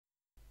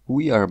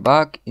We are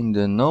back in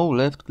the no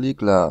left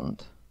click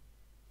land.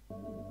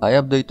 I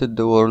updated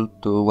the world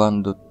to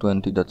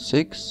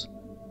 1.20.6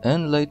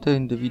 and later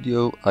in the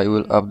video I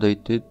will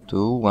update it to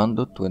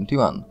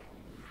 1.21.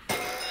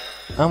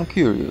 I'm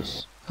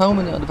curious, how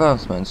many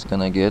advancements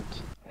can I get?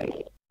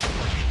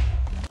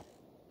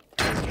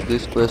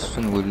 This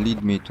question will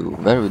lead me to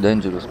very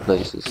dangerous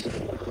places.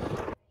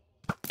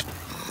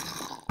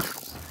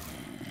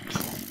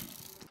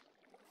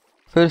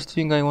 First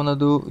thing I wanna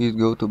do is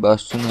go to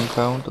Bastion I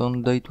found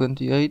on day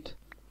 28.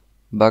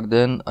 Back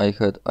then I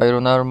had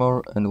iron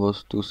armor and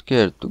was too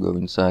scared to go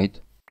inside.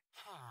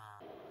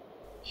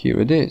 Here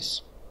it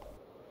is.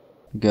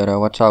 Gotta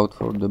watch out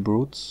for the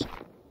brutes.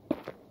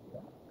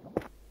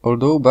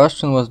 Although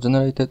Bastion was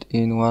generated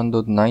in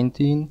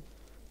 1.19,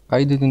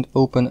 I didn't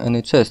open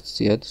any chests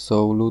yet,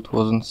 so loot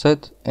wasn't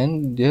set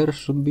and there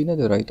should be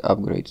netherite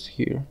upgrades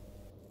here.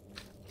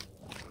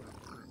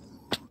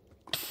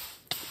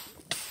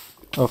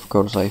 Of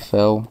course I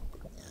fell.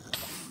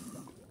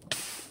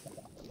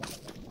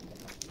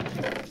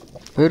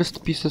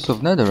 First pieces of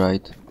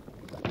netherite.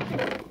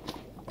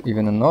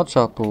 Even a notch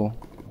apple.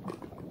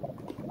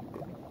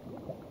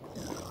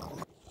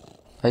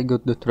 I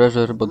got the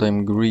treasure, but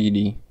I'm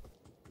greedy.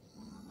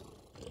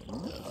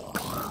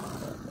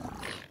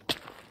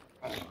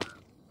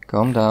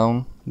 Calm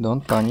down,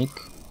 don't panic.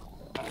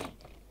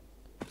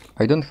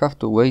 I don't have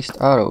to waste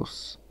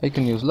arrows. I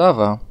can use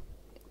lava,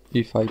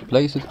 if I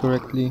place it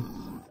correctly.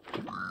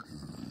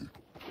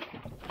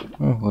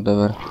 Oh,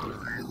 whatever.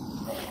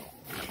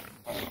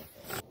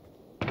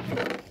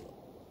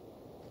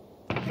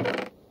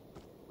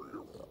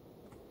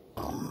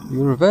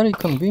 You're very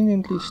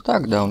conveniently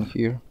stuck down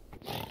here.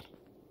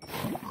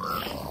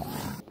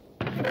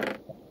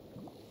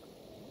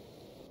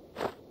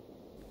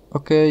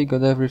 Okay,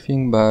 got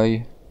everything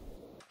by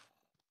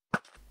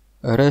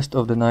rest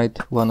of the night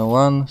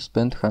 101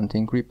 spent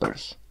hunting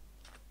creepers.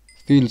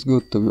 Feels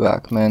good to be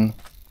back, man.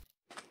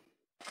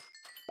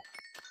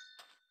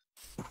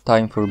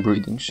 Time for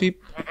breeding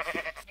sheep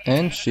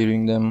and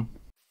shearing them.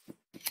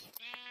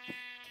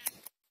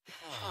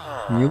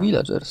 New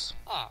villagers.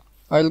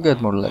 I'll get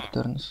more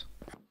lecterns.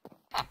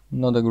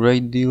 Not a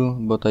great deal,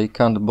 but I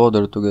can't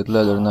bother to get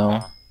leather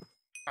now.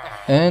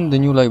 And the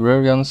new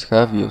librarians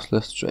have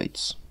useless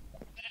traits.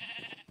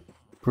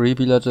 3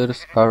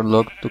 villagers are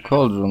locked to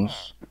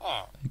cauldrons.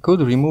 I could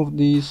remove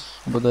these,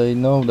 but I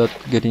know that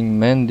getting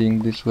mending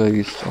this way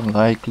is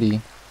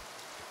unlikely.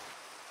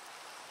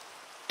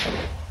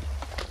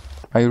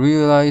 I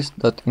realized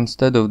that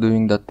instead of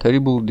doing that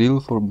terrible deal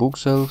for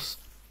bookshelves,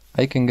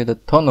 I can get a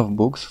ton of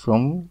books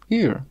from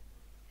here.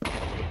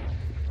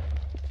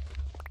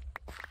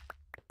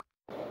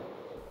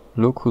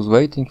 Look who's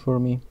waiting for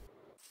me.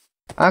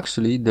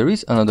 Actually, there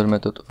is another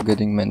method of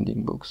getting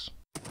mending books.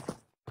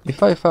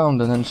 If I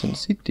found an ancient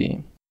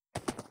city...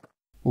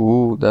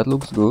 Ooh, that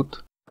looks good.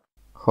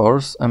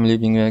 Horse, I'm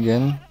leaving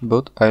again,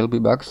 but I'll be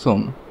back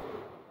soon.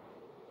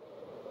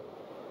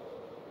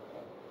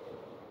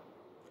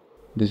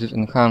 This is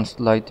enhanced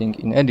lighting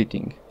in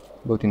editing,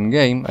 but in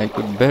game I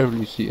could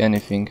barely see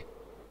anything.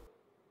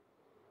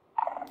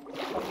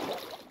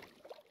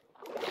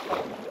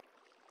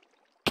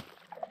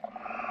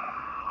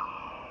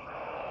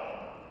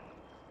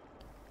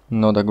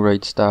 Not a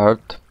great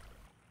start.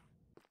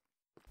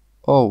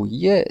 Oh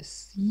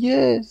yes,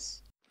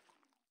 yes!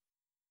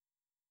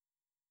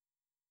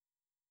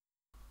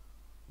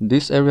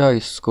 This area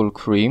is skull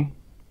cream.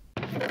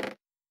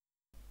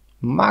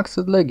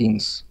 Maxed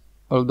leggings,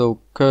 although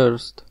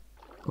cursed.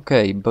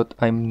 Okay, but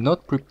I'm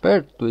not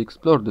prepared to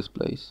explore this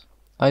place.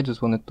 I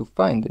just wanted to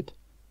find it.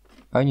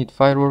 I need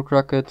firework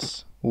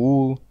rockets,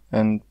 wool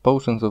and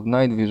potions of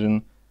night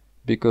vision,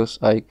 because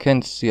I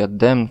can't see a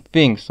damn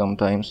thing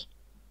sometimes.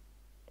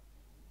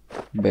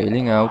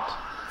 Bailing out.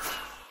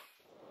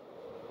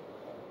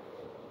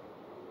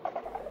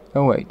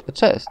 Oh wait, a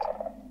chest.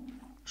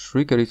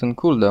 Shrieker is on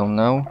cooldown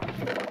now.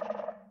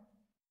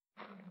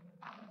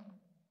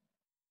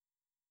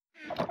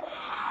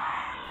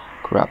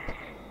 Crap.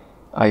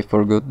 I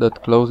forgot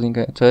that closing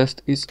a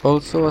chest is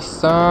also a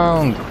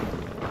sound.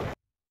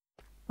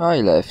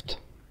 I left.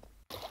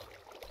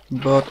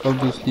 But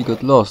obviously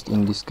got lost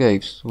in these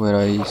caves, where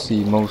I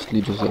see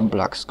mostly just a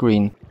black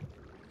screen.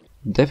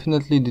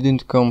 Definitely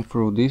didn't come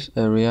through this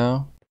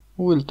area.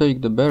 We'll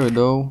take the berry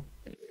though.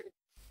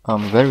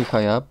 I'm very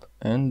high up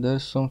and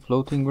there's some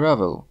floating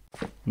gravel.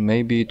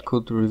 Maybe it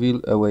could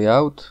reveal a way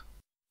out?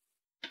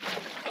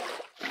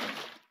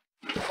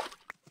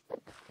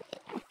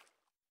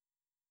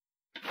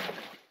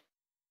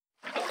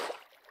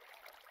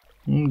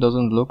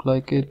 Doesn't look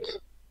like it.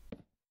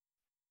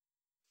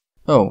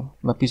 Oh,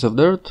 a piece of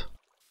dirt?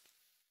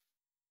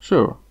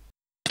 Sure.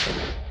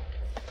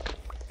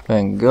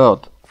 Thank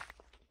God.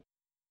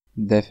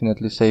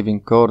 Definitely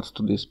saving coords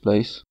to this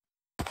place.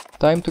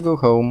 Time to go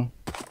home.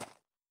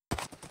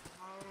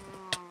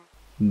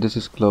 This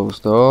is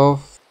closed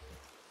off.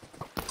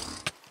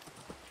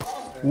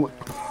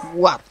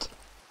 What?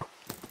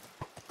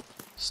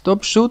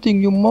 Stop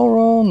shooting, you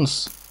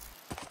morons!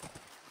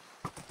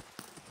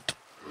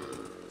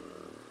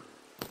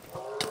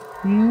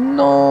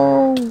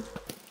 No!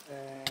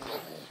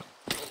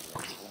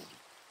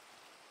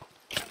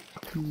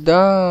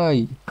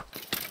 Die!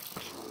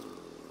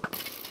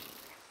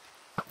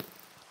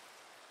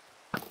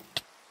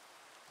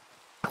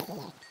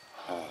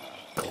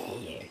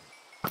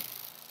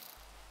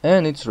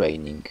 And it's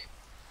raining.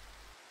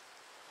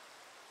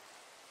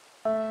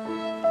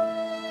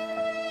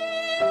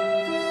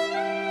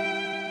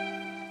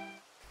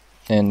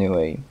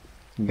 Anyway,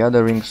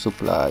 gathering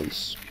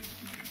supplies.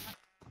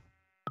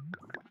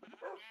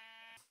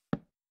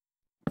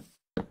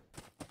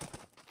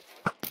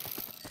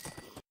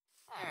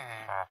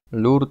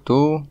 Lure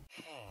 2,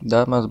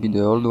 that must be the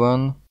old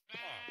one.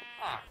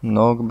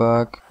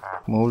 Knockback,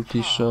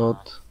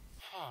 multi-shot.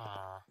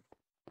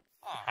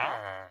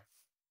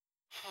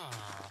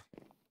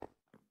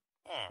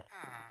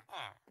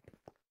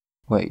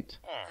 Wait,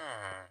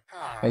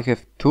 I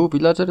have 2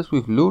 villagers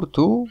with lure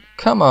 2?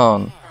 Come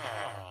on!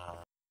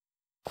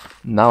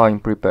 Now I'm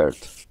prepared.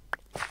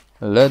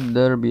 Let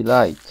there be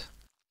light.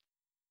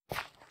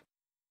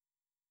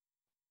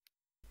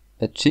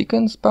 A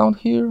chicken spawned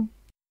here?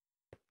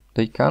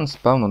 They can't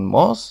spawn on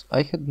moss?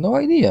 I had no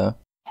idea.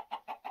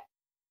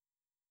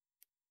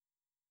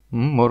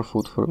 More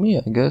food for me,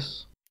 I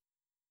guess.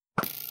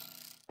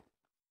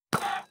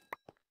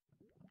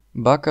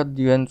 Back at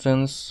the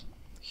entrance.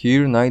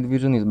 Here night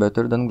vision is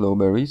better than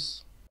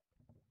glowberries.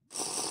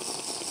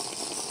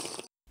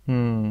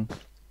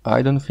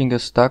 I don't think a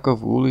stack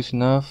of wool is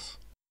enough.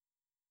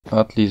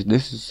 At least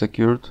this is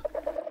secured.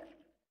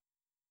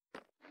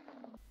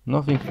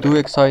 Nothing too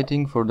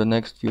exciting for the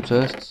next few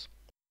chests.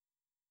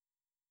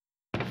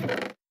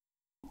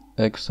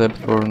 Except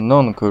for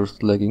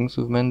non-cursed leggings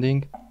with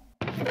mending.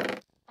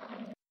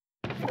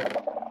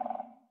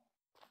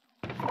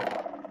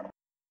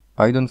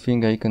 I don't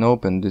think I can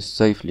open this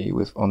safely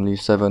with only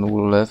 7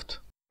 wool left.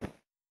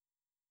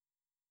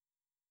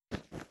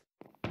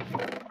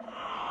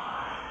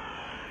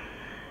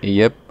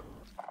 Yep.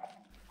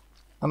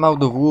 I'm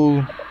out of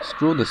wool.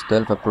 Screw the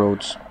stealth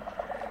approach.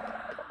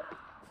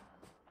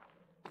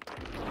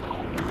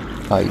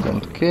 I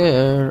don't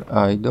care.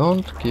 I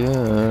don't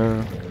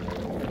care.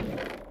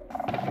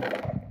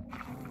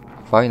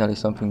 Finally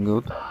something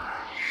good.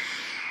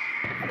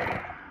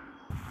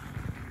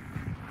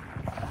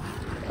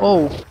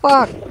 Oh,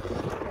 fuck!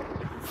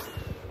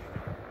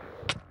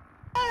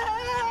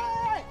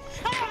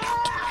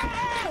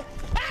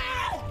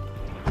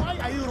 Why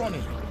are you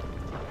running?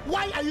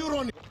 Why are you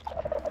running?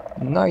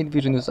 Night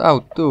vision is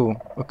out too.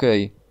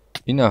 Okay,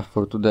 enough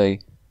for today.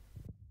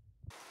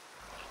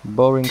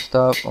 Boring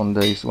stuff on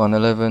days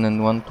 111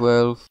 and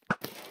 112.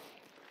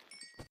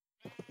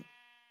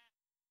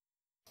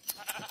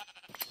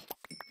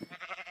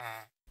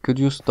 Could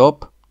you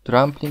stop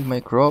trampling my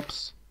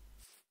crops?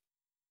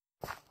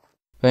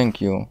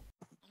 Thank you.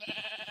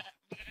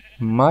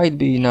 Might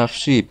be enough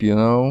sheep, you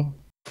know.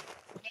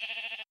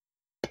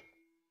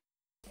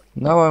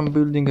 Now I'm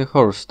building a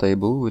horse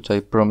stable, which I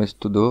promised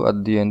to do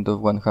at the end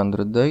of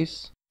 100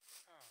 days.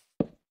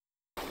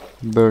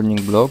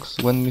 Burning blocks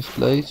when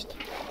misplaced.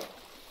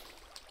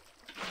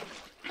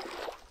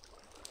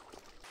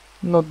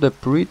 Not the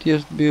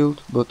prettiest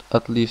build, but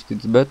at least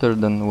it's better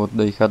than what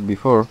they had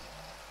before.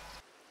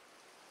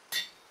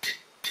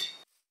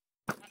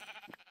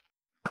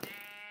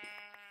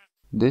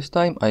 This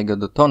time I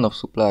got a ton of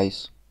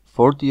supplies.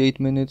 48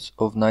 minutes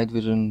of night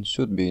vision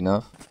should be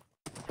enough.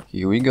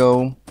 Here we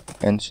go.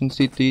 Ancient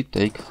City,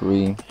 take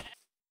 3.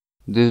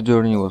 This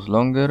journey was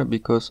longer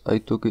because I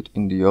took it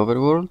in the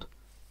overworld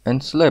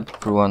and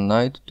slept for one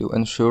night to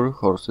ensure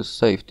horses'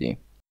 safety.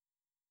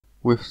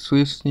 With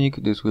Swift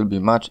Sneak this will be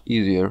much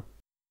easier.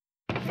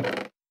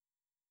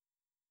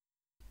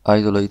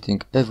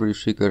 Isolating every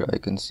shriker I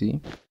can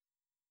see.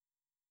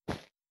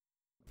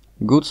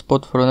 Good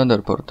spot for another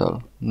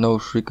portal. No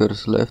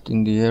shriekers left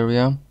in the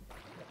area.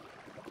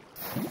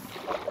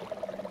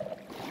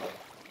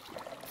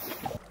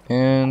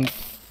 And...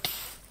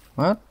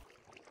 what?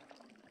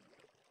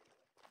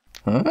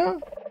 Huh?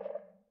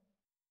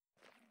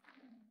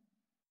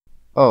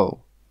 Oh,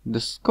 the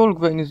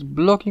Skulk Vein is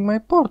blocking my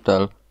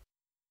portal.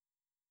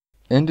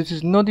 And this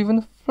is not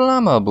even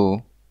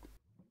flammable.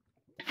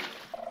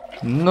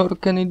 Nor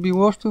can it be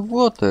washed with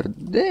water.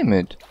 Damn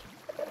it.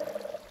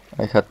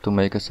 I had to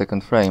make a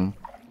second frame.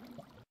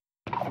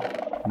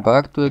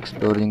 Back to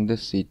exploring the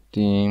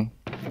city.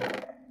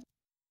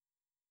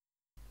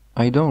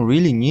 I don't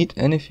really need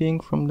anything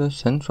from the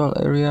central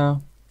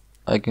area.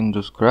 I can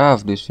just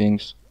craft these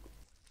things.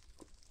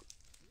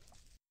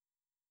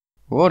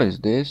 What is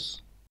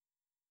this?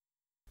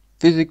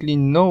 Physically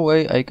no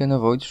way I can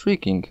avoid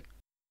shrieking.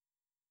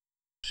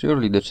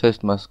 Surely the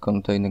chest must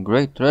contain a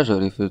great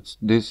treasure if it's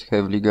this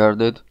heavily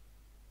guarded.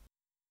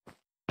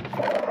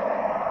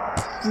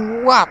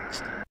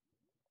 What?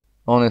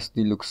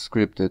 Honestly looks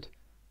scripted,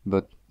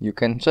 but you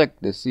can check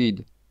the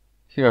seed.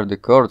 Here are the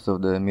coords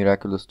of the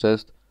miraculous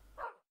chest.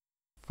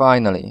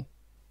 Finally,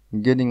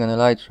 getting an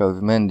elytra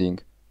with mending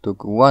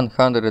took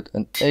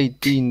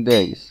 118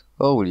 days.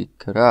 Holy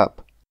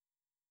crap.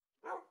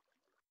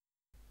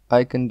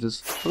 I can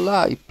just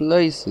fly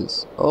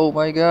places. Oh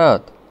my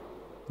god.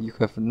 You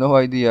have no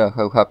idea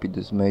how happy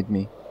this made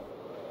me.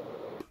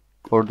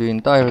 For the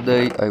entire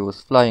day I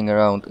was flying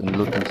around and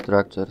looting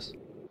structures.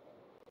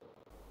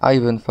 I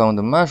even found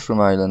a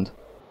mushroom island.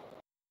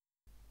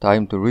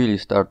 Time to really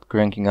start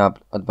cranking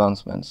up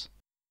advancements.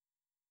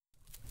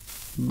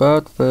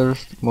 But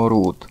first, more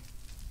wood.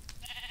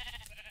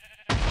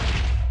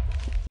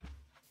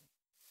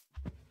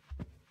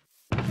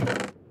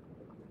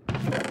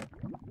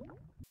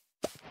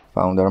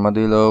 Found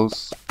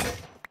armadillos.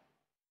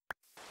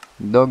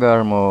 Dog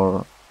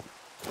armor.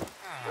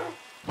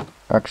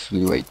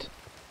 Actually, wait.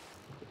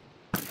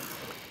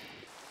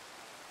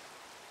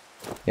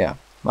 Yeah,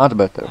 much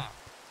better.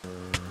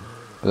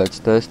 Let's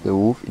test the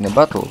wolf in a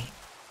battle.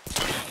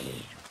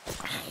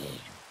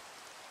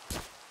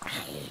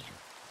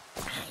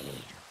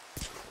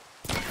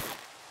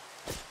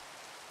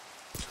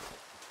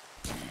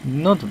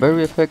 Not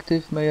very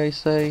effective, may I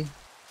say.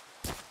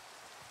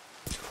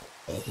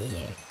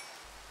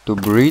 To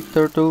breed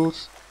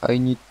turtles, I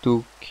need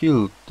to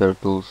kill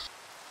turtles.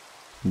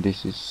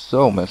 This is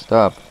so messed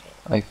up.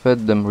 I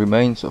fed them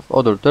remains of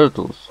other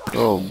turtles.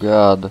 Oh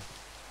god.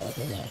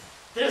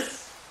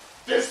 This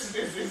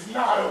is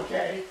not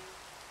okay.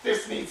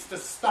 This needs to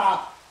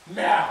stop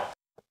now.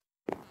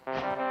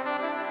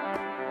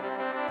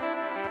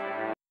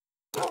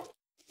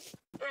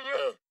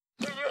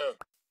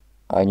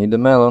 I need a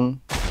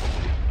melon.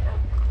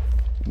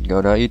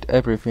 Gotta eat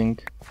everything.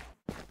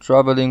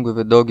 Traveling with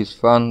a dog is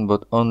fun,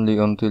 but only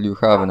until you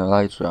have an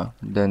elytra,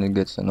 then it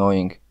gets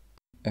annoying.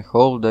 A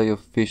whole day of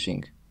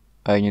fishing.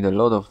 I need a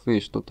lot of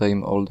fish to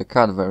tame all the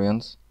cat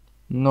variants.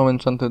 No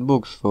enchanted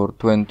books for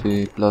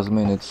 20 plus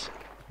minutes.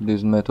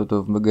 This method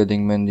of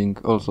getting mending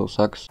also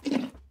sucks.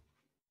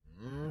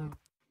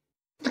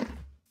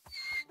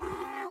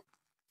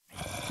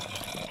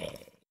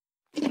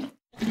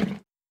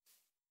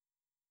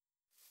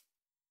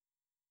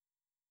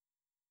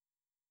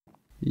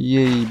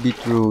 Yay,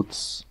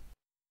 beetroots.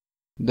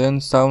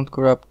 Then sound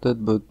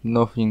corrupted, but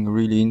nothing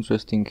really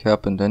interesting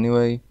happened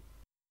anyway.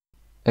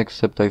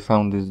 Except I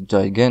found this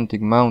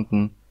gigantic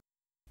mountain.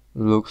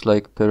 Looks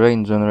like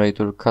terrain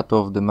generator cut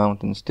off the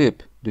mountain's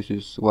tip. This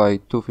is why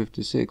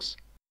 256.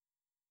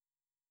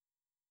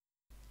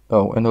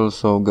 Oh, and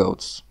also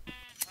goats.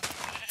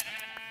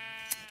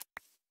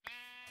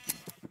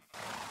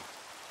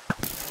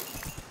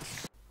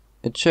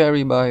 A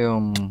cherry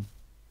biome.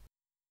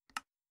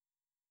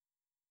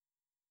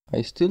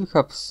 I still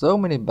have so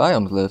many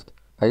biomes left.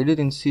 I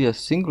didn't see a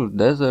single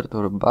desert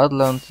or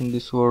badlands in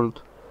this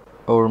world,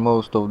 or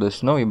most of the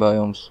snowy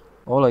biomes.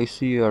 All I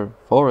see are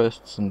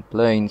forests and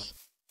plains.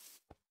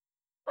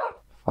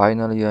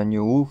 Finally a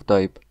new wolf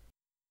type.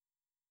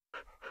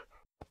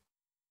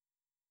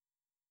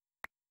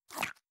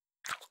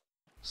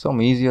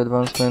 Some easy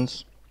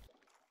advancements.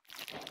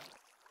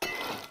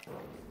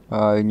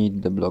 I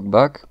need the block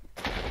back.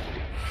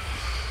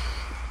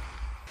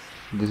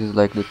 This is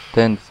like the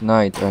 10th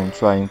night I'm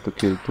trying to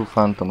kill 2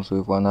 phantoms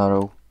with 1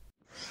 arrow.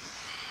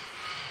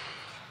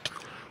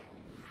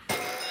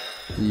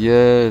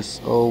 Yes,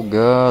 oh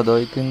god,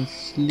 I can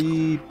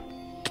sleep.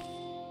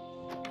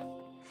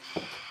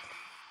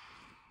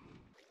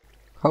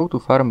 How to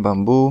farm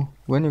bamboo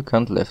when you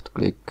can't left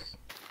click.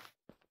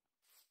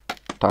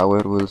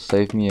 Tower will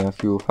save me a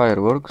few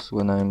fireworks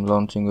when I'm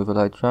launching with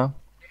elytra.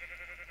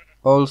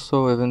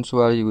 Also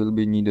eventually will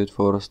be needed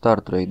for Star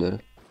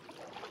Trader.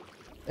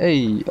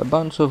 Hey, a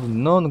bunch of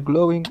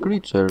non-glowing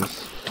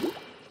creatures.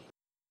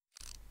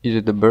 Is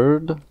it a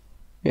bird?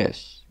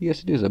 Yes,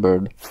 it is a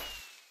bird.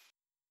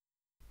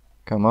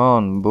 Come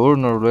on,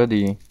 burn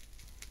already.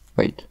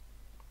 Wait,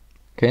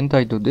 can't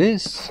I do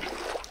this?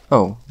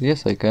 Oh,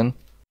 yes I can.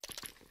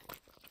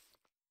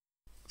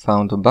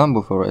 Found a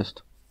bamboo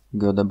forest.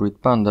 Gotta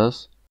breed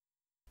pandas.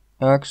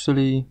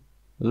 Actually,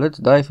 let's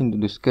dive into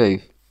this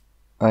cave.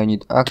 I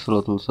need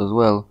axolotls as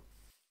well.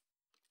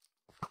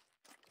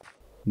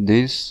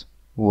 This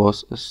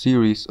was a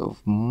series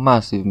of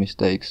massive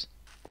mistakes.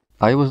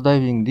 I was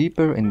diving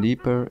deeper and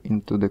deeper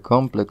into the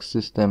complex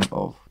system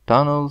of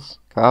tunnels,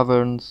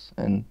 caverns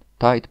and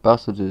tight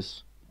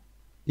passages.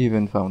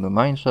 Even found a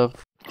mineshaft.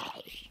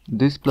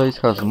 This place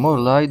has more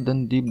light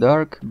than deep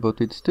dark, but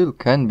it still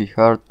can be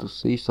hard to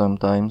see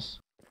sometimes.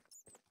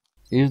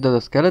 Is that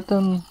a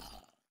skeleton?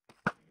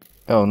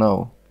 Oh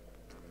no,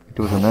 it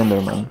was an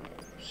enderman.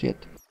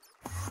 Shit.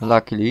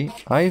 Luckily,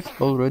 I've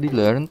already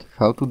learned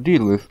how to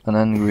deal with an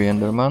angry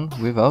enderman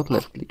without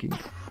left clicking.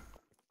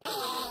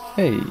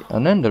 Hey,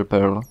 an ender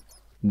pearl.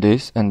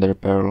 This ender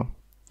pearl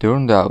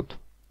turned out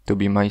to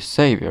be my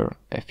savior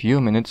a few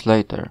minutes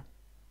later.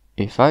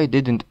 If I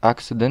didn't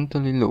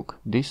accidentally look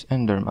this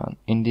enderman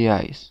in the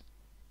eyes,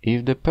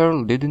 if the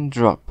pearl didn't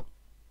drop,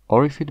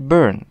 or if it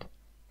burned,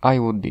 I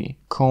would be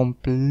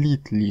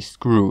completely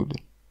screwed.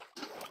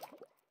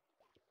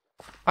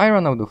 I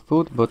ran out of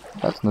food, but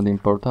that's not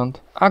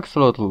important.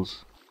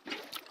 Axolotls!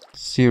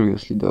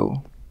 Seriously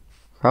though,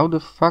 how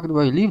the fuck do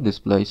I leave this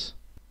place?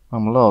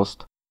 I'm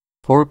lost.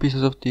 4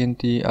 pieces of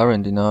TNT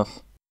aren't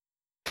enough.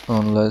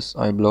 Unless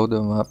I blow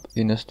them up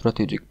in a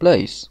strategic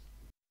place.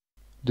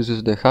 This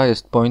is the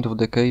highest point of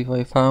the cave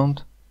I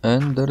found,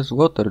 and there's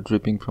water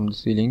dripping from the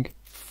ceiling.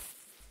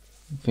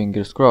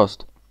 Fingers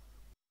crossed.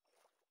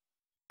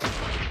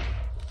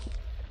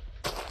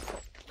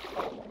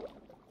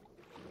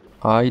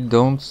 I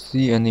don't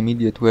see an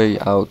immediate way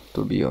out,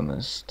 to be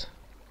honest.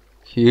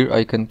 Here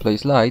I can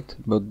place light,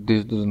 but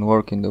this doesn't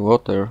work in the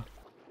water.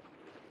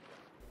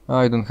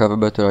 I don't have a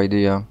better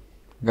idea.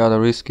 Gotta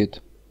risk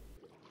it.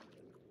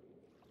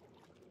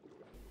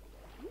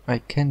 I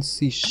can't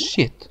see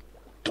shit.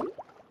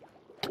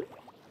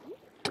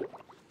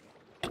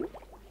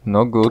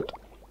 No good.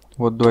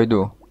 What do I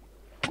do?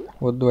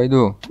 What do I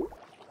do?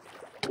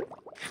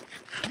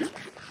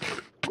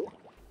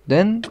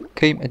 Then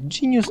came a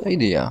genius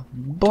idea.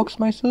 Box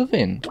myself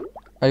in.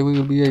 I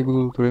will be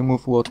able to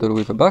remove water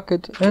with a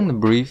bucket and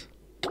breathe.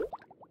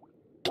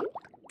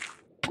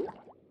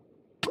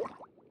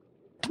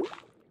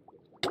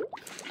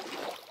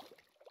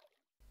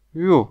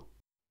 You.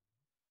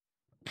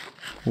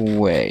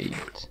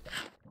 Wait.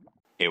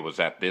 It was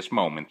at this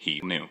moment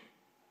he knew.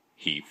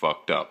 He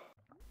fucked up.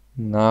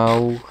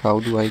 Now, how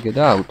do I get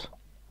out?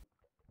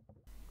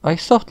 I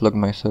softlock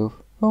myself.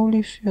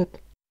 Holy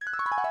shit.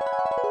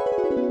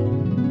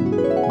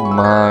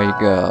 My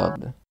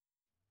god.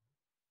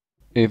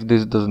 If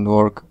this doesn't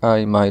work,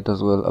 I might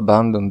as well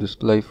abandon this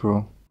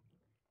playthrough.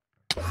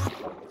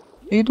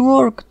 It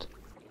worked!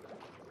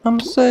 I'm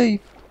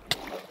safe!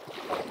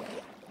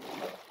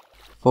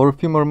 For a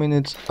few more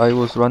minutes I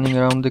was running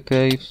around the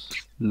caves,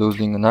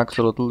 losing an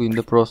axolotl in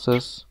the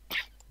process.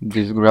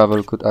 This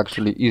gravel could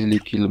actually easily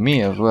kill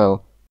me as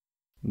well.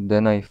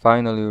 Then I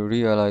finally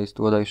realized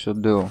what I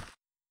should do.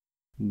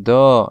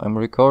 Duh, I'm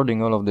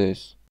recording all of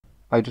this.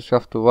 I just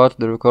have to watch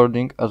the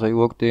recording as I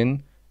walked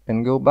in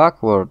and go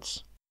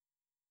backwards.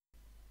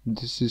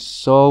 This is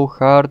so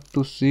hard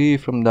to see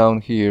from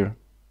down here.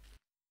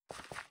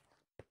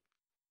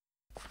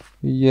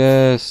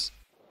 Yes.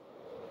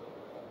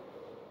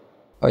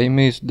 I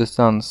missed the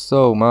sun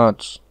so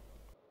much.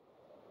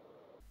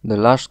 The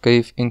last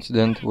cave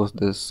incident was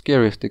the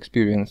scariest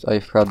experience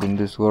I've had in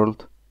this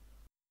world.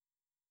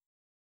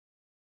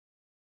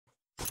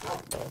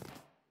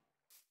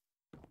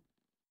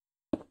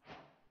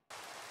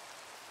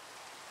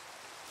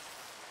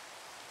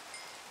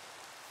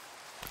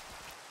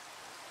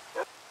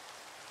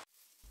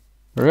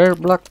 Rare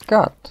black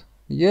cat.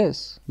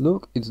 Yes,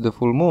 look, it's the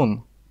full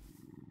moon.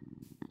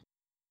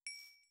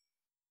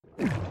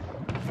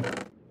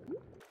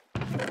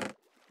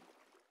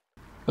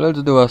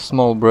 Let's do a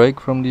small break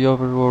from the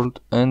overworld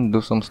and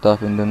do some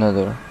stuff in the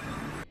nether.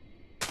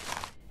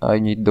 I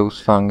need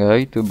those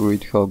fungi to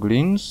breed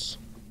hoglins.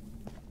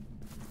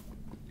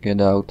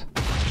 Get out.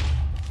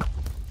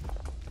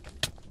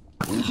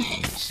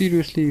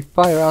 Seriously,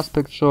 fire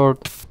aspect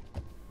short.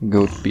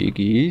 Goat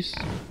piggies.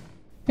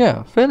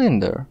 Yeah, fell in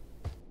there.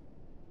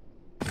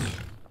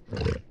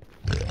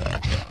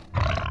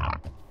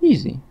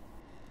 Easy.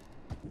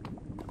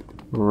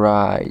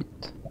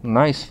 Right.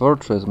 Nice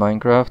fortress,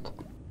 Minecraft.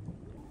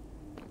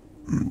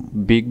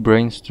 Big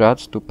brain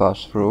strats to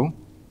pass through.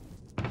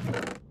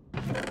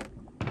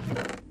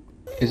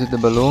 Is it a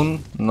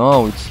balloon?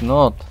 No, it's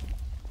not.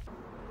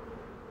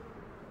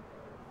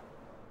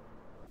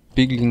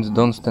 Piglins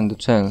don't stand a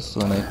chance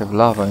when I have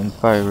lava and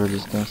fire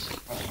resistance.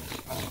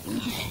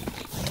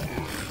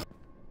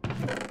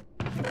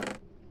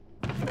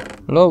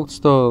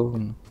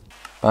 Lodestone!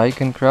 I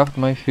can craft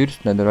my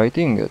first netherite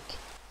ingot.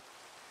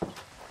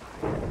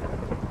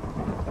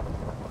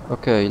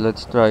 Okay,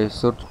 let's try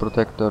Surge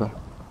Protector.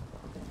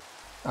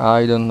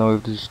 I don't know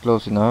if this is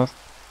close enough.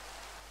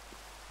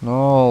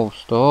 No,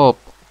 stop!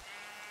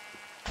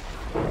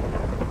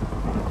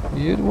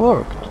 It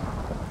worked!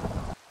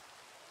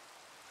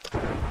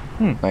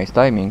 Nice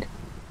timing.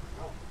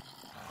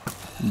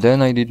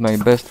 Then I did my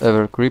best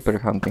ever creeper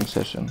hunting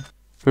session.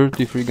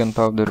 33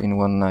 gunpowder in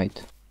one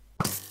night.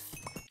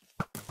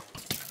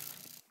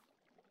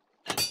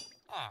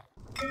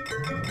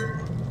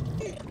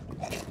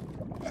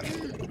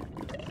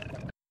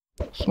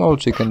 Small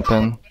chicken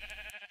pen.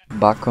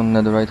 Back on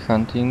netherite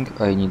hunting,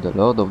 I need a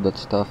lot of that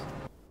stuff.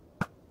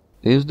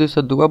 Is this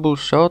a doable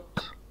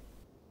shot?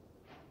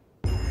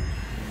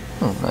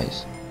 Oh,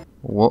 nice.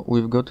 What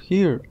we've got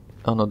here?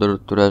 Another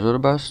treasure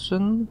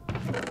bastion?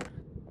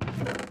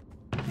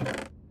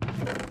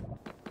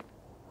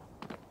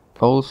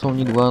 Also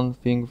need one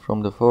thing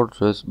from the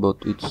fortress, but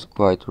it's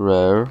quite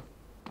rare.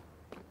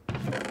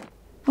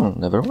 Oh,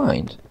 never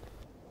mind.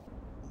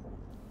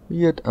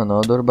 Yet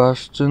another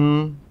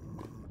bastion.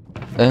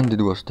 And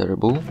it was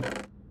terrible.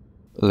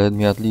 Let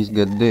me at least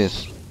get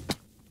this.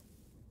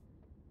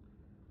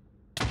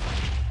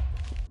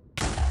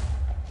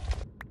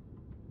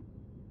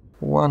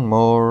 One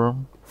more.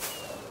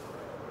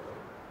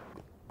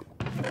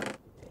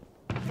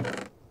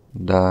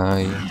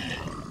 Die.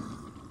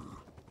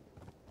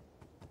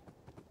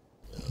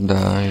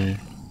 Die.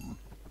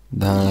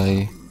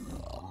 Die.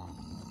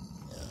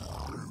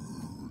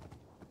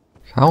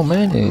 How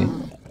many?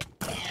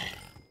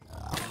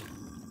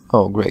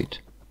 Oh, great.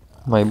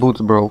 My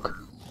boots broke.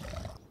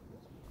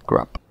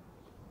 Crap.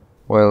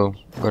 Well,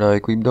 gotta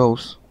equip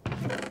those.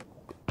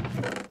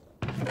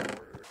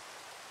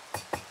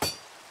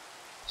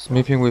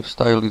 Smithing with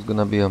style is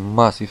gonna be a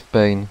massive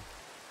pain.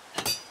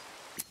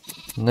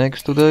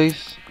 Next 2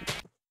 days,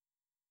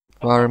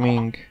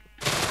 farming,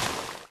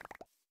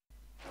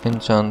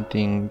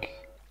 enchanting,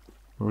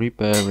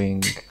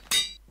 repairing,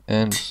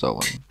 and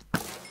so on.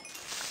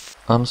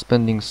 I'm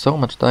spending so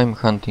much time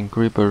hunting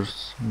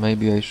creepers,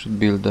 maybe I should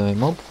build a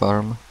mob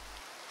farm.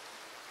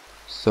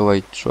 So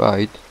I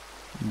tried,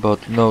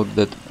 but note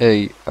that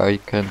A, I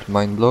can't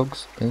mine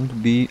blocks,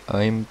 and B,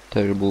 I'm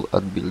terrible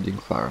at building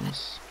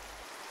farms.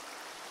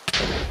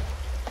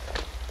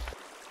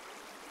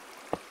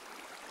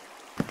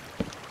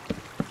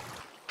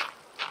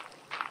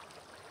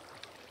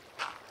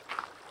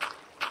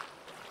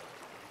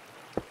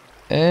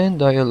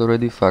 And I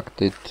already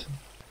fucked it.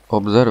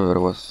 Observer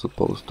was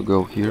supposed to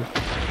go here.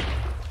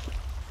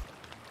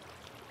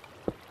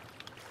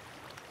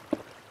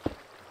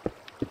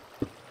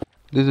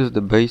 This is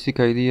the basic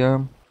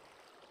idea.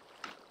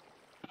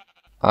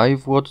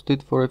 I've watched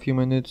it for a few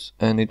minutes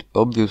and it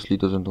obviously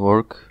doesn't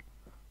work.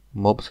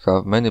 Mobs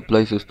have many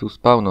places to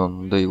spawn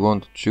on, they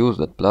won't choose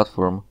that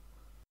platform.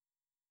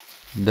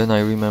 Then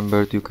I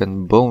remembered you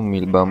can bone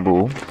meal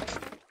bamboo.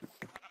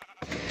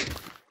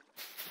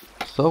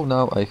 So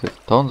now I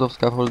have tons of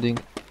scaffolding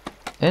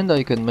and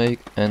I can make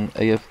an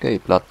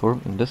AFK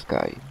platform in the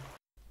sky.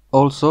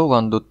 Also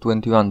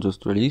 1.21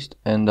 just released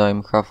and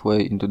I'm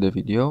halfway into the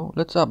video,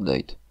 let's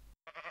update.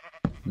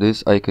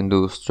 This I can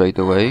do straight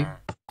away.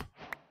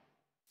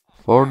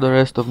 For the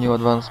rest of new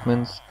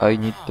advancements I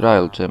need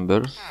trial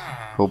chambers,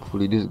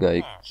 hopefully this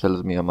guy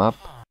sells me a map.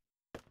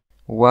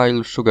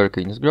 While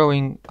sugarcane is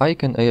growing, I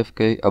can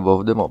AFK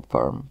above the mob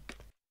farm.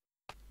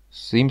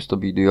 Seems to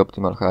be the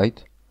optimal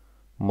height.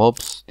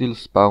 Mobs still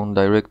spawn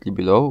directly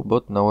below,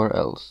 but nowhere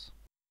else.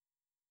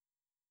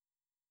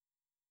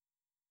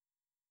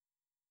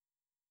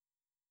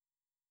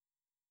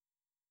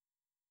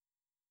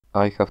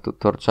 I have to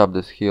torch up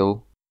this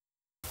hill.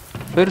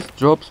 First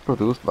drops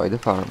produced by the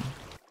farm.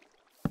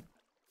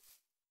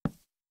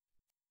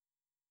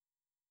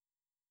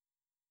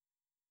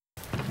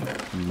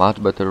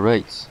 Much better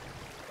rates.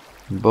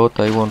 But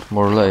I want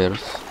more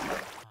layers.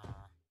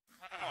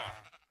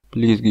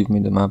 Please give me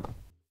the map.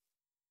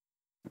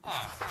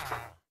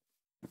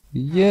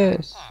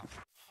 Yes!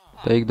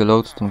 Take the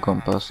lodestone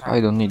compass, I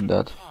don't need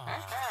that.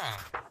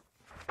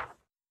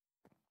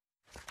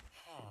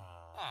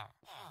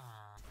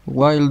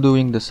 While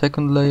doing the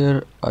second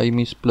layer, I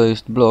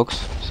misplaced blocks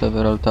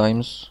several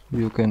times.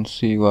 You can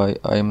see why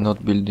I am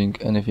not building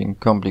anything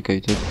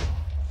complicated.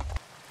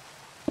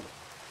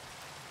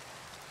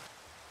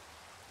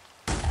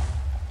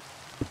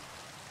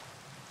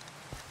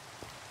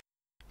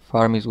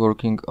 Farm is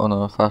working on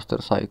a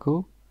faster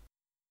cycle.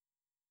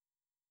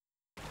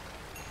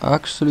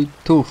 Actually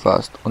too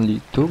fast,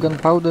 only 2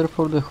 gunpowder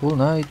for the whole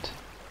night.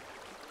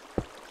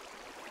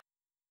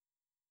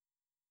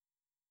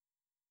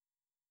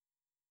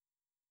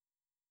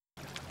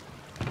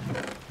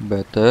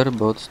 Better,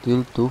 but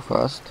still too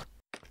fast.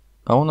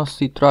 I wanna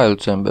see trial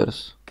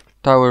chambers.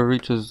 Tower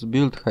reaches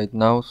build height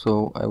now,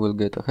 so I will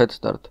get a head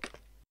start.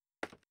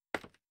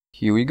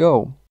 Here we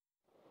go.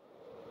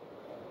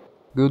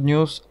 Good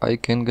news, I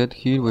can get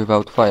here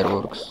without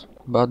fireworks.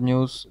 Bad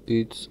news,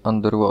 it's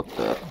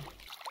underwater.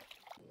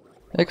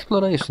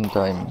 Exploration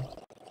time.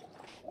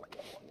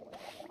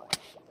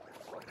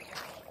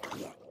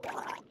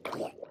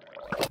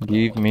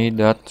 Give me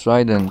that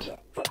trident.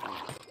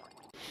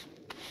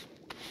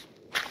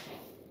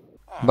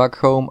 Back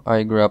home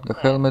I grab the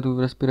helmet with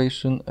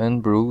respiration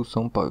and brew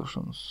some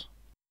potions.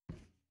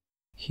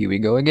 Here we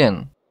go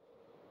again.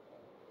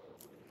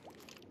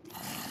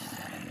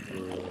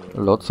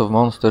 Lots of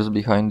monsters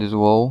behind this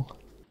wall.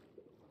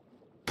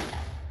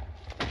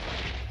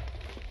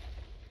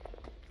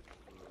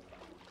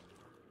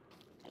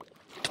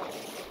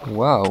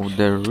 Wow,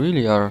 there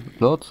really are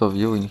lots of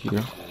you in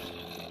here.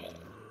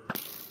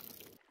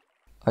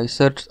 I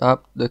searched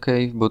up the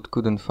cave but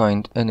couldn't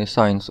find any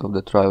signs of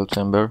the trial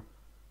chamber.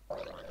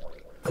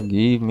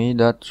 Give me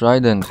that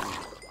trident.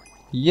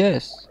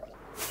 Yes!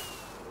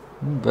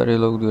 Very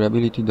low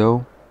durability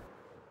though.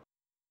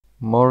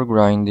 More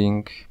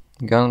grinding.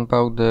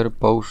 Gunpowder,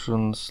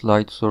 potions,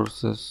 light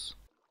sources.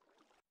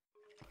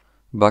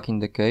 Back in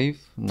the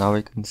cave, now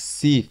I can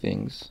see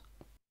things.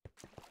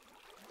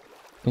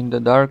 In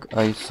the dark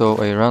I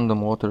saw a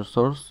random water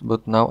source,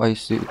 but now I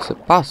see it's a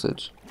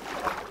passage.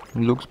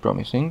 Looks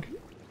promising.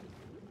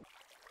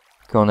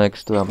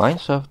 Connects to a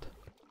mineshaft.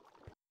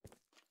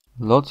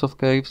 Lots of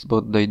caves,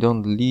 but they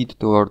don't lead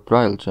to our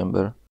trial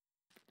chamber.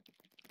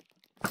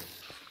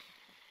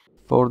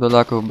 For the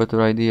lack of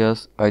better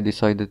ideas, I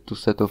decided to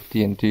set off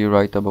TNT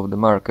right above the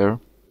marker.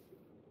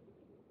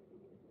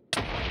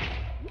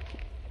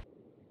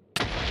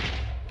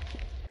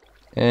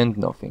 And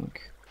nothing.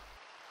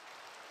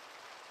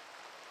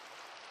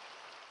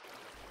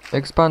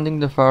 Expanding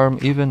the farm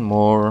even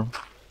more.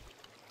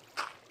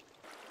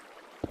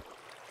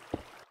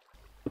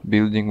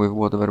 Building with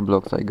whatever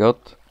blocks I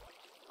got.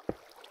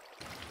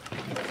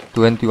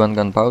 21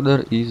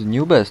 gunpowder is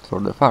new best for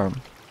the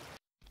farm.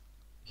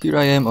 Here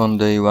I am on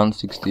day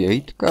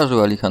 168,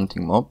 casually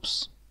hunting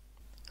mobs.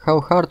 How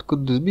hard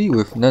could this be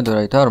with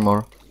netherite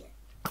armor?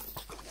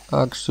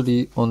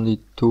 Actually, only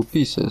 2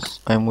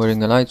 pieces. I'm wearing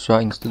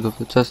elytra instead of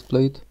a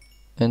chestplate,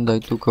 and I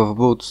took off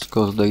boots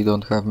cause they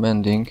don't have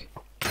mending.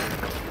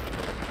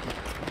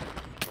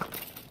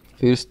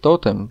 First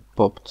totem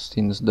popped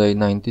since day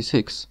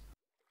 96.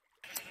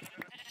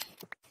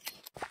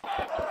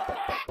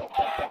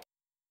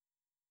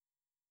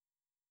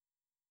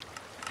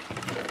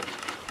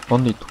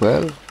 Only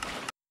 12?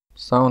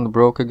 Sound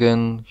broke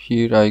again.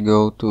 Here I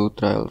go to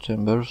trial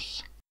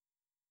chambers.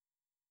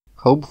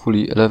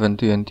 Hopefully 11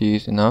 TNT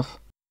is enough.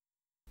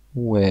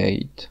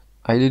 Wait,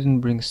 I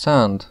didn't bring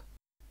sand.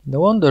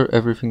 No wonder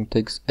everything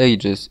takes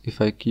ages if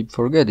I keep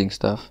forgetting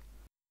stuff.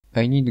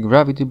 I need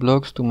gravity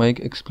blocks to make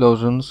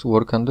explosions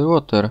work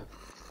underwater.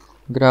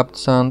 Grabbed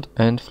sand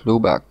and flew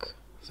back.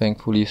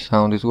 Thankfully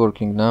sound is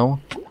working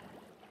now.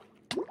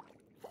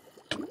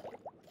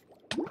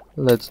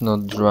 Let's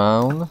not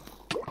drown.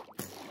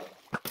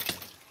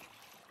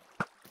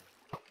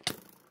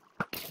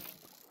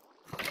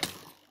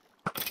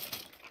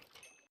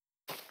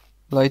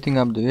 Lighting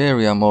up the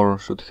area more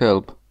should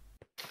help.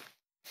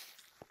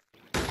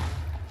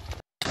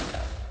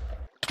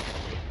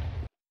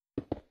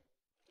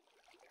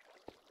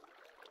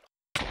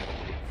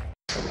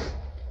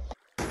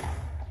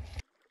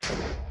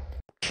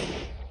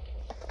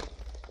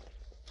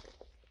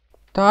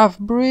 Tough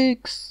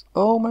bricks!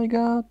 Oh my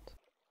god!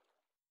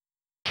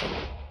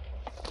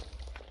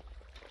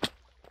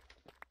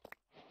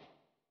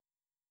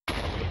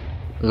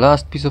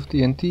 Last piece of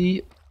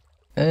TNT,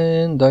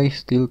 and I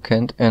still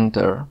can't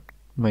enter.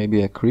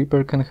 Maybe a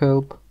creeper can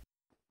help?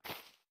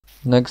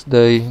 Next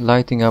day,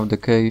 lighting up the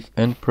cave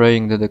and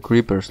praying that a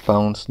creeper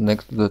spawns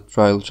next to the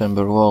trial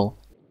chamber wall.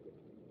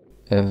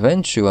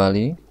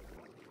 Eventually...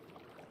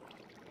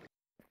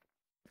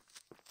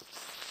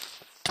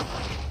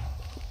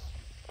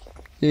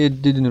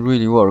 It didn't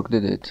really work,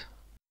 did it?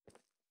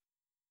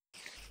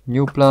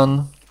 New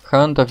plan,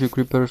 hunt a few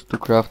creepers to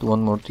craft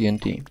one more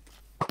TNT.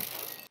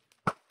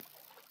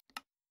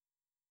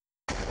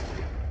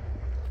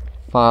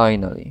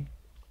 Finally.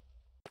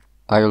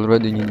 I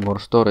already need more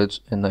storage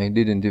and I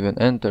didn't even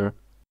enter.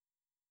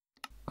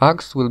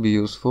 Axe will be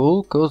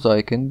useful, cause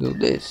I can do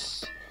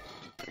this.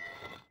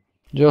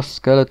 Just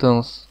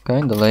skeletons,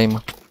 kinda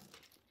lame.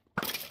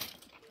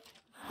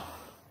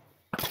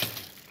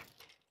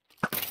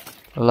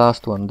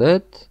 Last one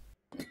dead.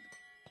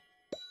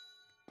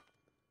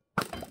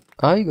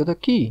 I got a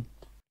key.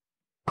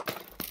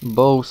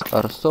 Bows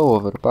are so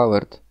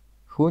overpowered.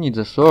 Who needs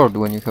a sword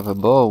when you have a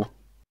bow?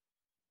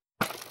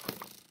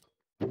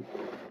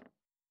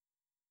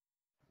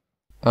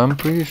 I'm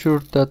pretty sure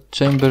that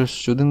chambers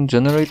shouldn't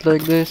generate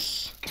like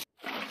this.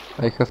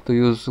 I have to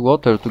use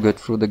water to get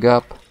through the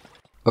gap.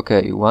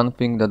 Okay, one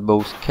thing that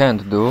bows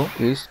can't do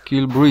is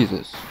kill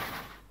breezes.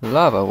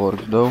 Lava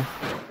works though.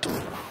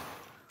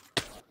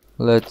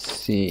 Let's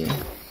see.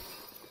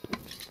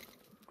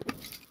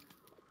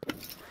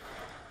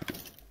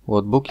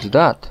 What book is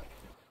that?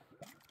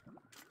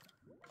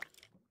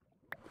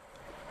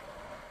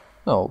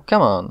 Oh,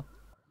 come on.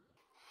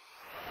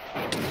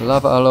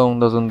 Lava alone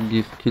doesn't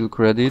give kill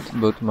credit,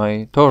 but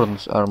my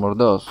Thorns armor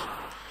does.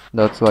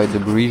 That's why the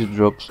breeze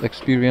drops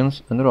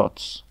experience and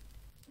rots.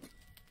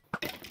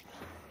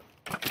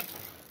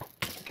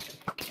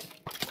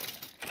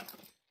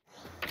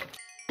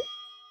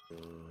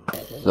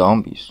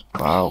 Zombies,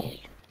 wow.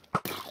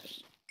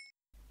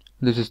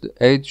 This is the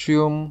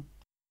atrium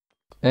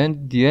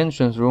and the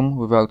entrance room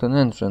without an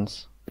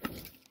entrance.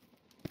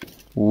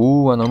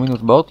 Ooh, an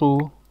ominous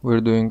bottle. We're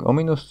doing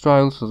ominous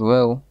trials as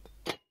well.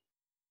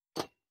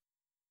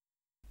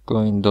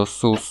 Kinda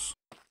sus.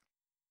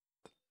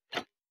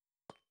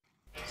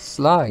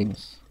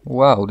 Slimes.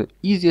 Wow, the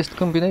easiest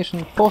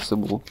combination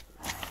possible.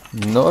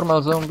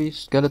 Normal zombies,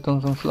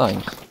 skeletons and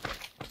slimes.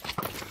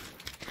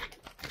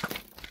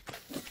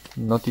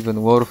 Not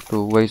even worth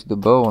to waste the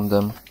bow on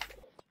them.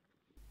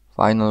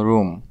 Final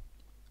room.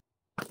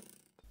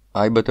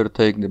 I better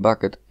take the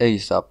bucket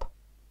ASAP.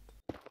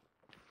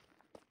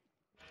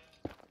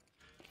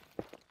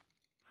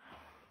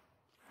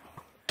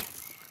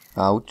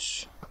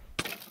 Ouch.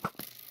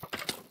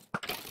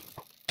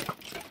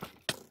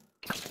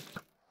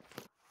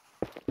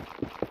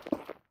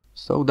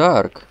 So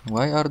dark.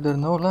 Why are there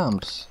no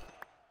lamps?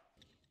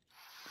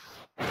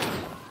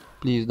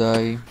 Please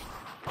die.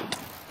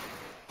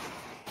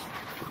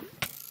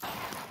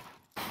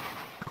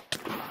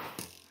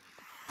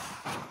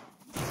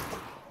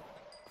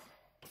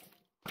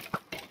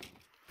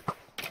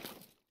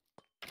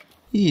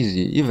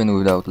 Easy, even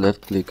without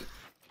left click.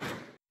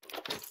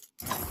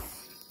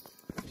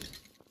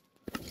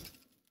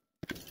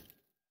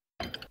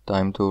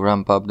 Time to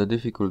ramp up the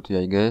difficulty,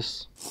 I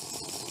guess.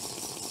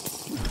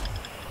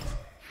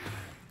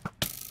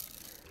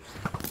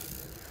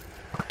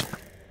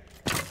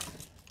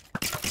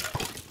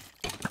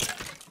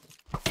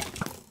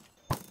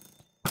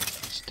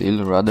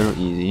 Still rather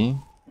easy.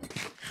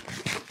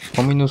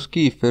 ominous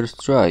key first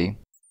try.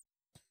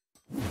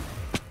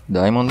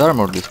 Diamond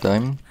armor this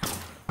time.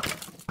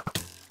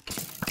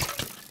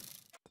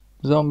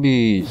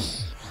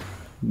 Zombies!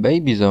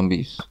 Baby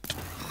zombies!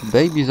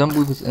 Baby zombie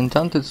with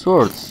enchanted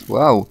swords!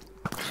 Wow!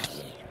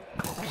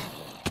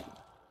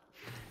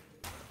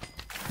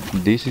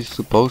 This is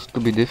supposed to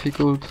be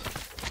difficult?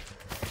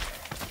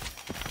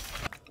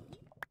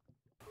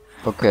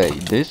 Okay,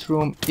 this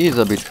room is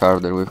a bit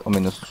harder with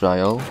ominous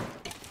trial.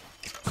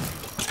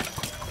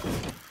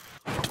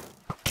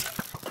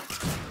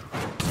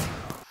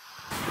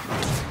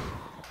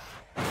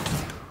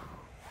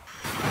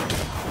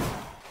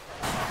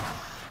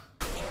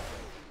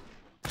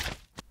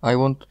 I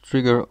want to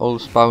trigger all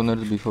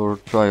spawners before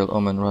Trial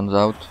Omen runs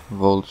out.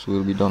 Vaults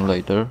will be done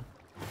later.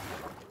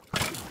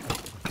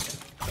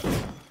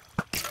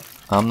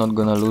 I'm not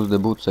gonna lose the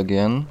boots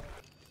again.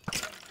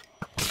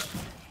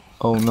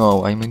 Oh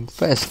no, I'm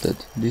infested.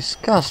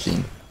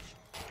 Disgusting.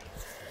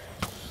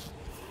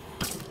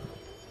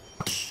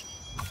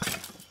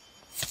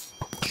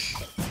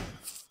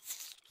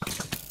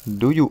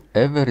 Do you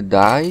ever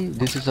die?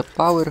 This is a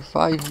power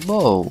 5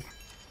 bow.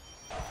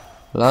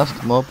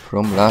 Last mob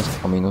from last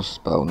ominous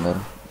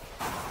spawner.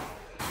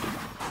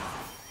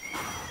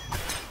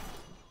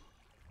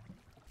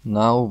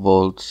 Now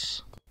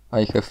vaults.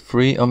 I have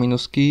 3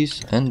 ominous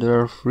keys and there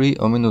are 3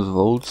 ominous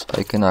vaults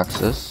I can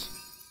access.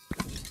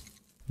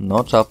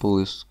 Notch apple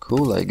is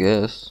cool, I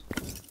guess.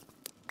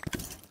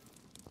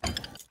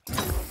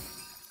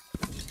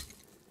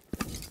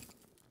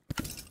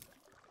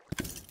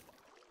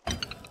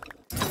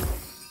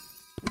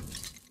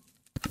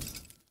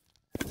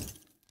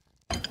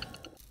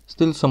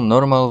 Still some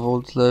normal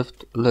vaults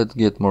left, let's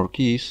get more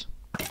keys.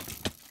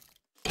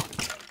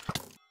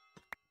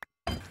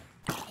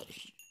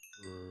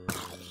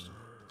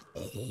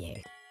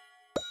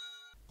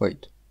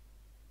 Wait,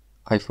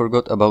 I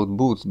forgot about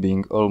boots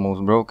being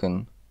almost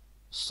broken.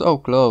 So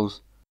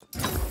close!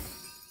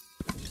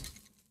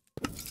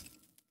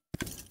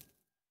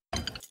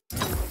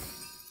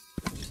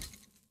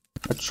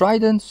 A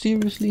trident,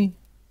 seriously?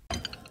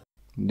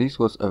 This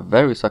was a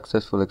very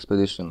successful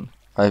expedition.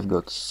 I've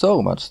got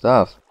so much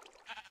stuff.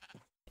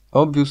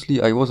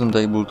 Obviously I wasn't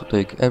able to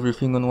take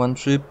everything on one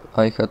trip,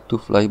 I had to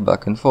fly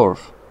back and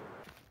forth.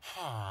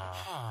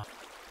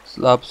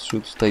 Slabs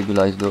should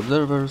stabilize the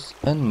observers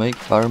and make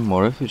farm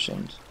more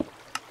efficient.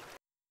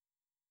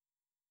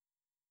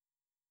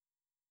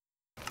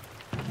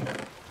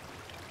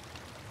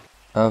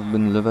 I've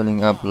been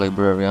leveling up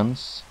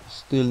librarians,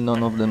 still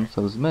none of them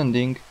sells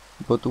mending,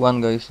 but one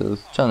guy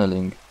sells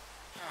channeling.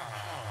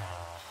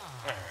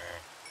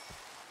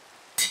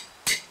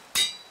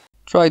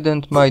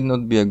 Trident might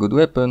not be a good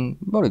weapon,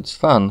 but it's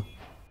fun.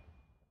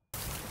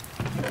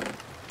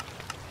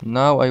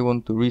 Now I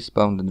want to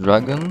respawn the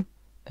dragon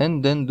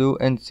and then do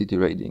end city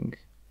raiding.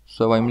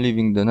 So I'm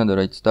leaving the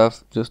netherite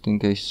stuff just in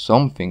case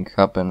something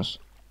happens.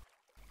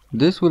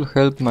 This will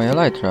help my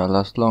elytra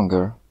last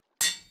longer.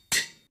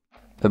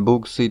 A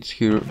book sits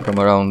here from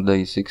around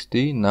day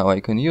 60, now I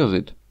can use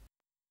it.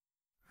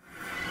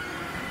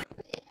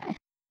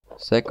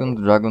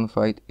 Second dragon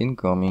fight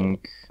incoming.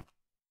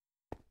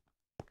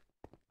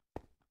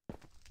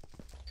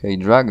 Hey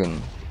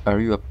dragon, are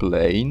you a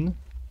plane?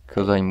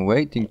 Cause I'm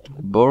waiting to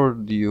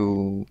board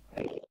you...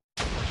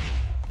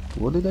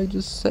 What did I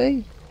just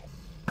say?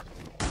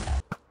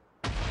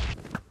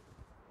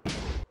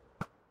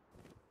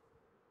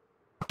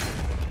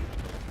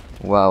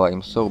 Wow,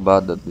 I'm so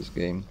bad at this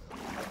game.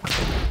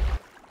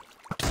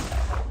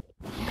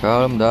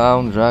 Calm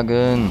down,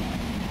 dragon.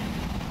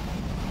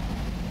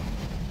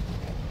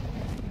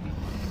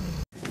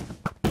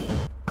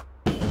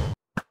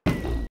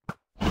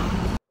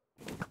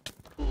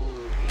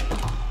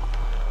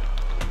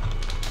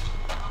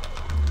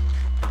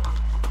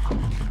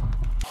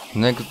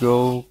 Next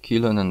go,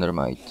 kill an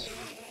endermite.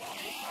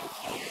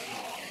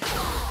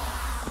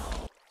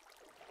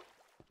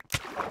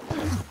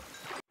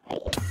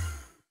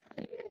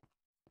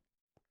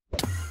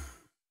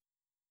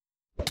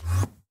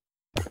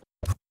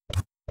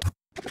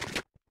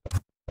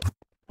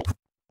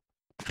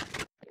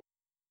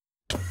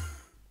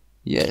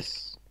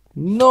 Yes.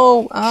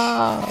 No!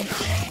 Ah!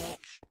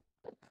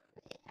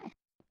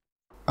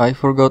 I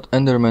forgot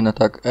endermen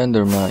attack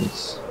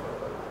endermites.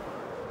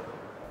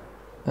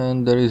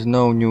 And there is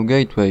no new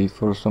gateway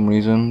for some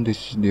reason,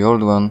 this is the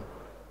old one.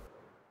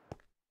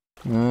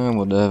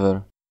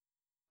 Whatever.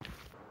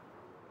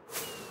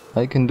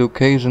 I can do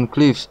caves and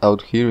cliffs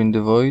out here in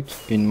the void,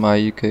 in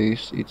my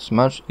case it's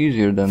much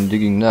easier than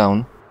digging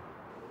down.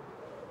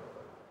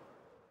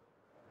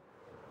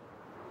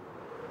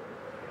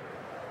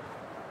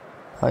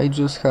 I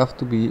just have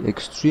to be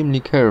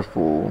extremely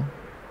careful.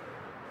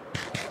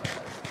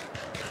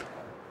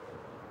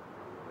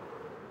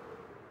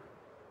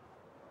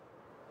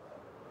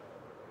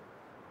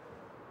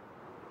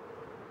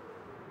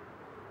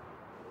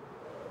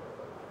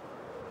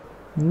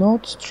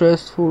 Not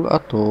stressful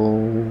at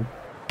all.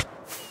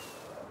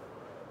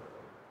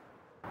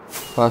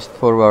 Fast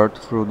forward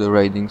through the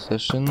raiding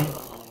session.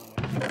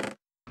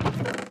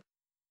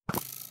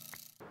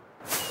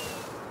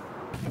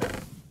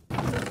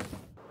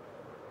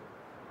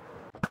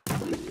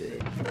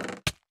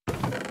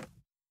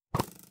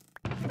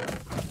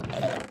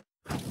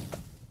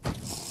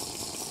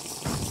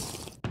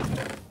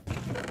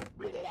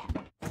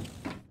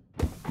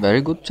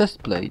 Very good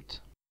chest plate.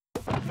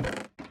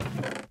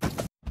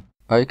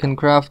 I can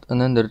craft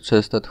an ender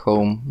chest at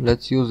home.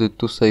 Let's use it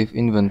to save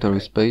inventory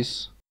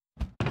space.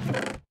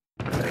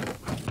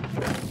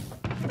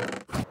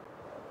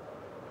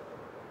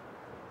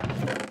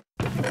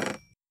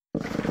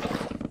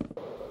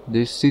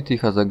 This city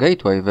has a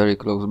gateway very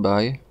close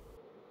by.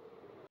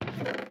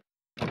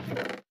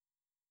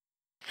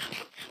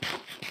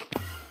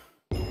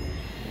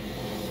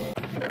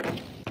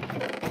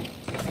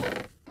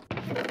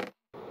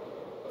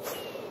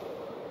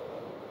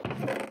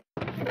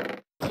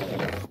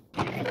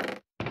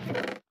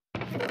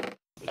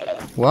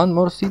 One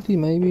more city,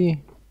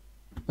 maybe?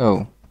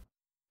 Oh.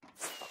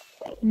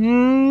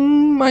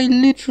 I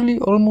literally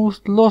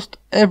almost lost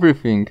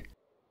everything.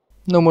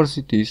 No more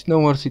cities, no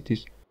more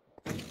cities.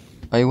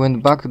 I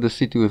went back to the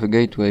city with a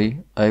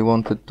gateway. I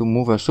wanted to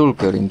move a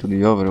shulker into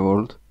the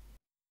overworld.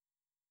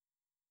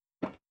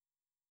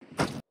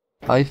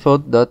 I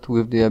thought that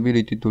with the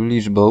ability to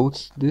leash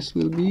boats, this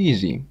will be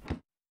easy.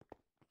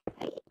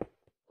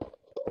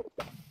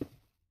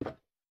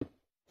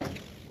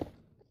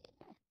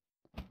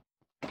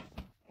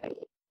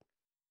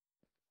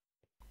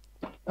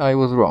 I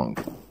was wrong.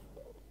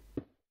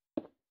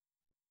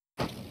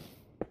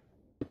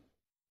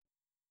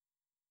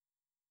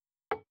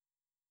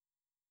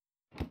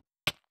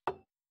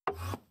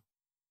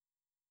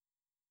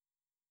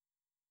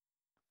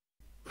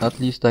 At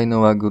least I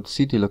know a good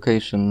city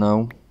location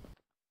now.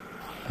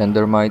 And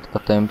there might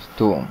attempt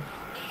to.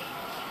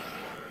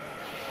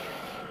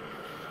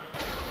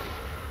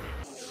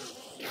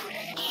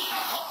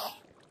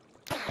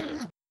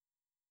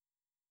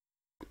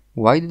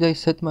 Why did I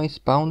set my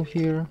spawn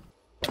here?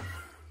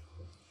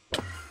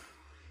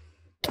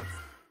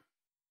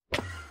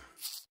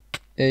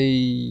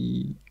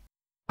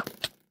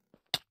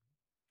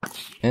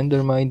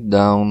 Endermite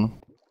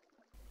down.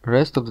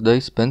 Rest of the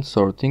day spent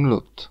sorting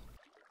loot.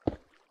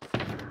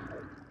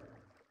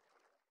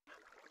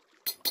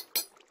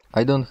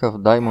 I don't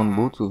have diamond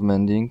boots with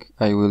mending.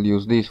 I will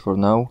use these for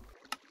now.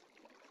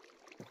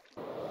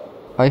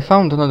 I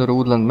found another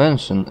woodland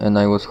mansion and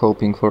I was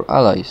hoping for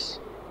allies.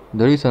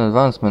 There is an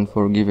advancement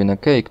for giving a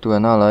cake to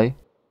an ally.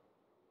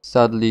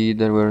 Sadly,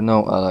 there were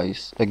no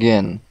allies,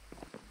 again.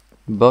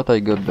 But I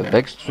got the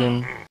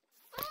backstream.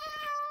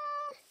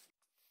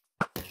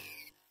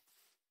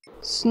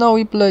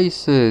 Snowy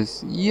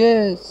places!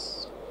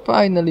 Yes!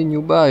 Finally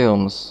new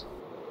biomes!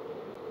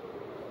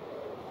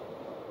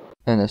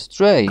 And a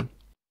stray!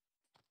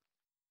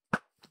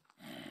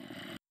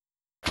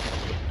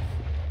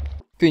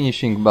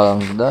 Finishing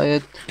balanced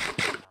diet.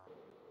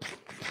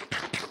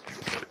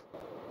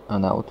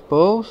 An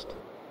outpost.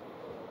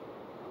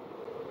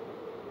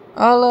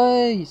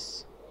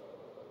 Allies!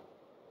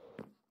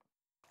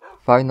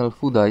 Final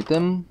food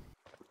item.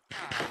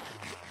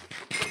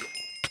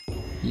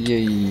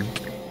 Yay!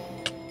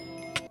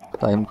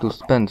 Time to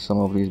spend some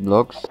of these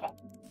blocks.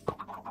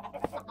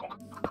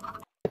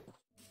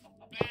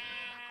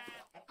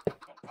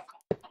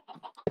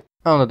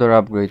 Another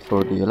upgrade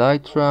for the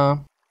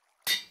elytra.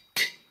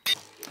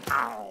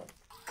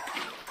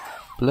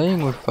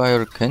 Playing with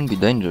fire can be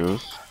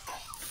dangerous.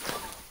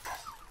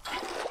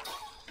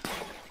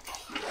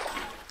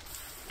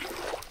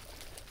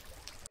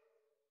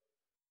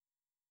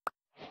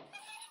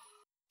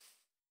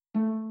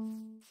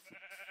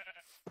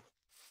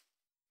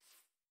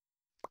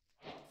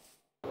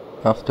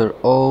 After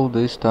all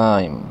this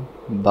time,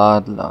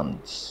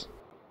 Badlands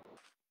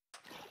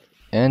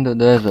and the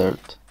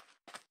desert.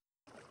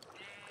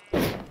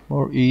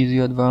 More easy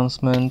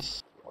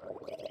advancements.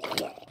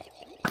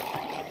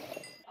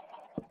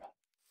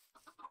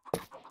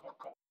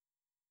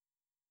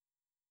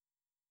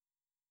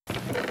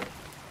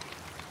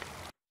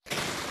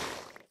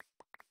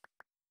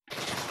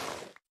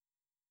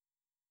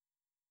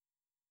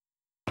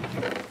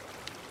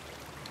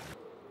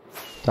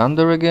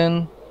 Thunder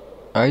again?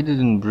 I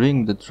didn't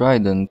bring the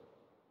trident.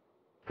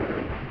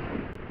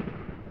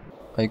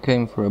 I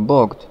came for a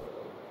bogged.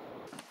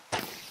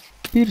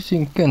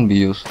 Piercing can be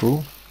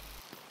useful.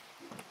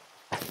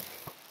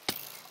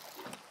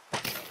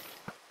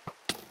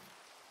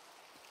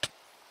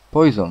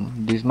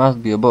 Poison, this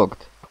must be a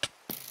bogged.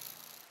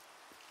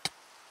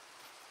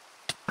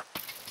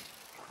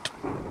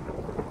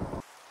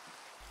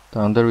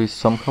 Thunder is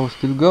somehow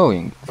still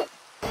going.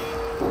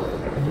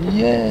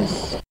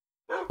 Yes!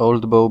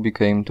 Old bow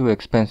became too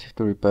expensive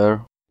to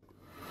repair.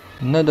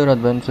 Nether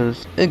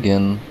adventures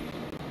again.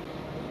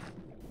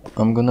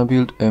 I'm gonna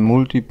build a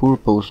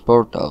multi-purpose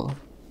portal.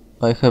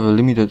 I have a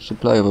limited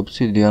supply of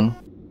obsidian.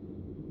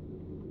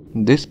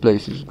 This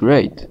place is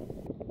great.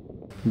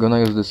 Gonna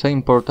use the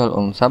same portal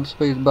on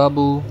Subspace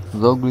Bubble,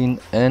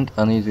 Zoglin and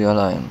Uneasy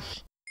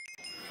Alliance.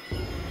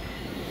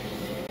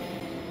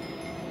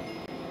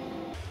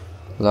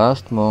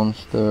 Last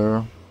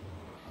monster.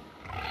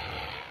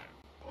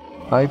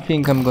 I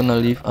think I'm gonna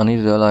leave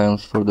Uneasy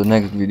Alliance for the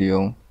next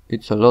video.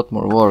 It's a lot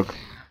more work.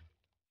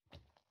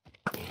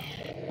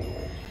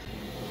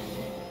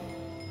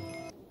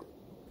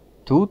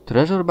 Two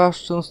treasure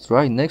bastions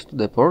right next to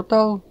the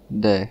portal?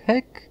 The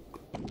heck?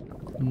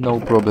 No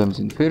problems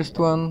in first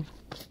one.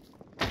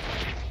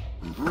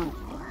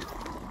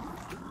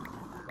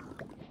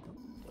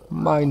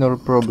 Minor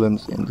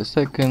problems in the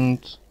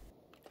second.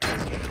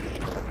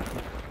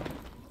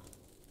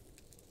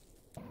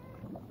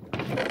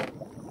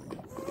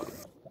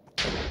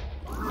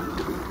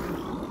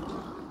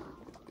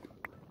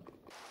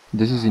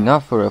 This is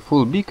enough for a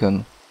full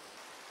beacon.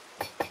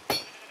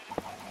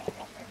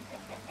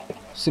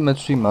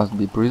 Symmetry must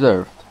be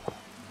preserved.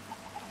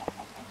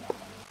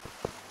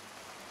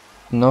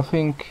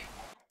 Nothing.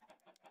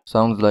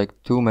 Sounds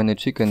like too many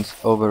chickens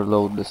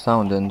overload the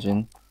sound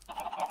engine.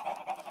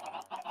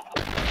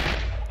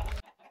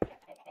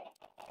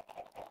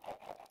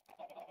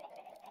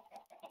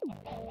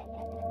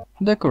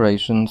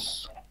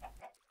 Decorations.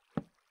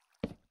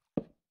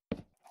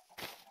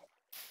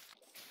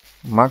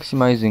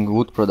 Maximizing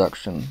wood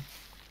production.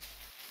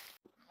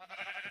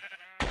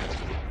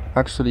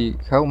 Actually,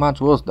 how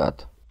much was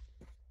that?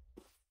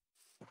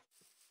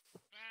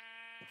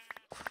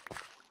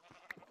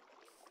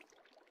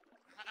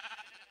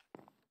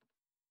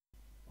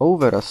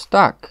 Over a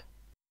stack.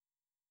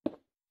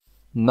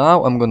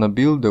 Now I'm gonna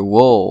build a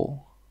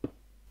wall.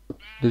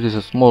 This is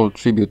a small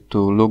tribute to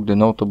Luke the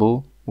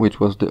Notable,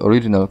 which was the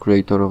original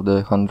creator of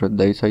the 100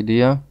 Days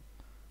idea.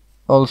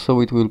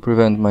 Also, it will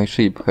prevent my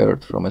sheep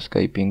herd from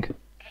escaping.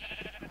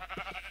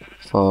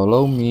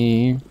 Follow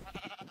me.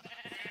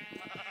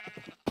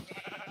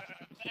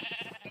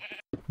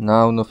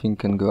 Now nothing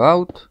can go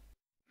out.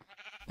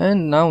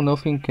 And now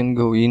nothing can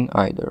go in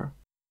either.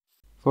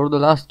 For the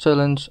last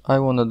challenge I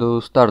wanna do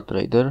Star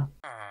Trader.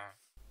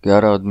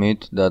 Gotta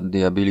admit that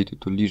the ability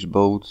to leash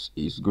boats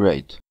is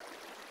great.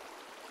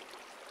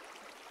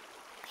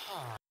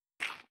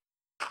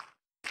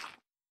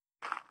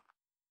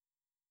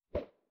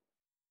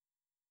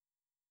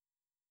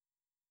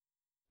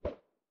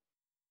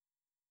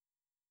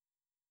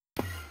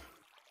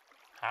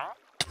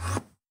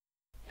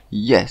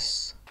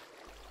 Yes!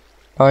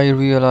 I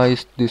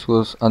realized this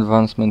was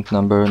advancement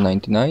number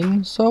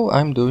 99, so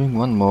I'm doing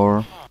one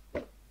more.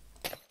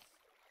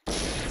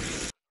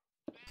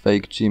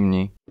 Fake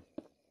chimney.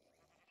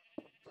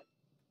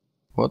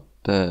 What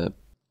the...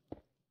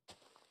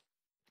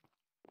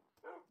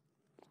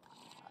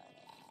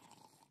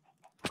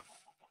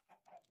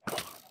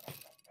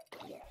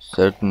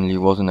 Certainly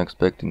wasn't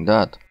expecting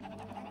that.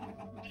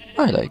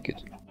 I like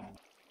it.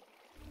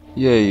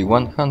 Yay,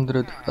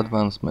 100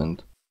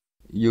 advancement.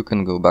 You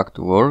can go back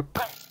to work.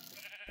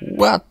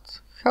 What?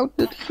 How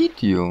did that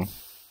hit you?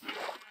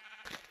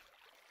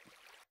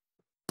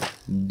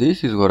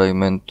 This is what I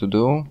meant to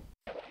do.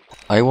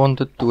 I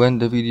wanted to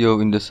end the video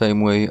in the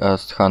same way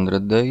as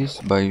 100 days,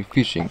 by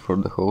fishing for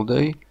the whole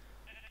day.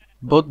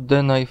 But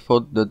then I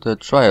thought that a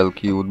trial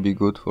key would be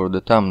good for the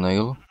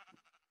thumbnail.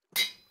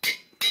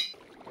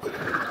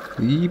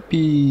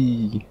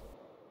 Yippee!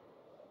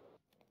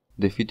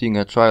 Defeating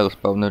a trial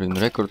spawner in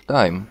record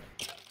time.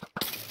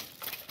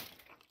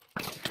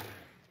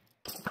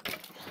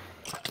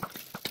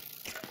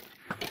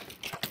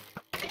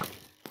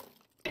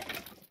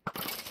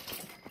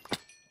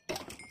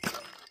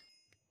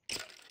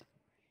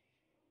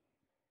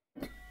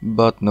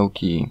 But no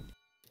key.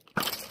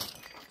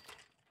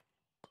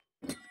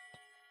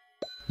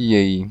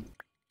 Yay.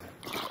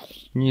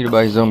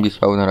 Nearby zombie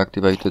spawner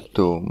activated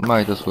too.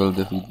 Might as well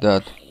defeat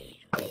that.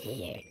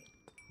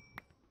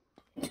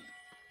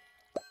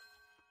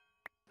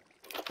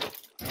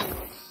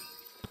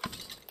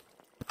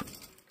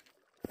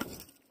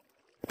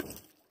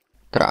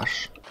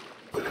 Trash.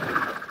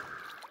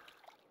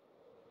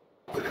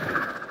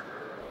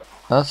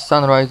 As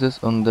sun rises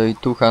on day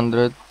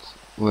 200,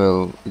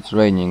 well, it's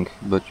raining,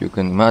 but you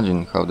can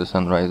imagine how the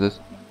sun rises,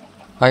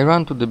 I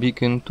ran to the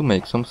beacon to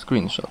make some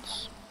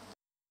screenshots.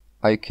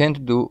 I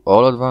can't do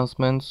all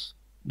advancements,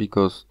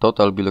 because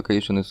total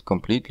bilocation is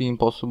completely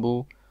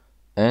impossible,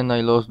 and I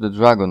lost the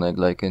dragon egg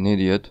like an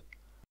idiot,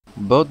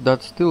 but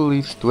that still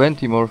leaves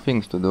 20 more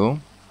things to do,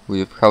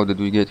 with how did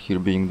we get here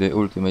being the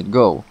ultimate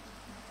goal.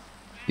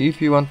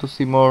 If you want to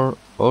see more,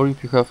 or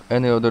if you have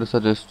any other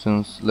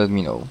suggestions, let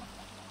me know.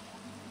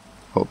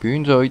 Hope you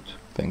enjoyed,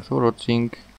 thanks for watching.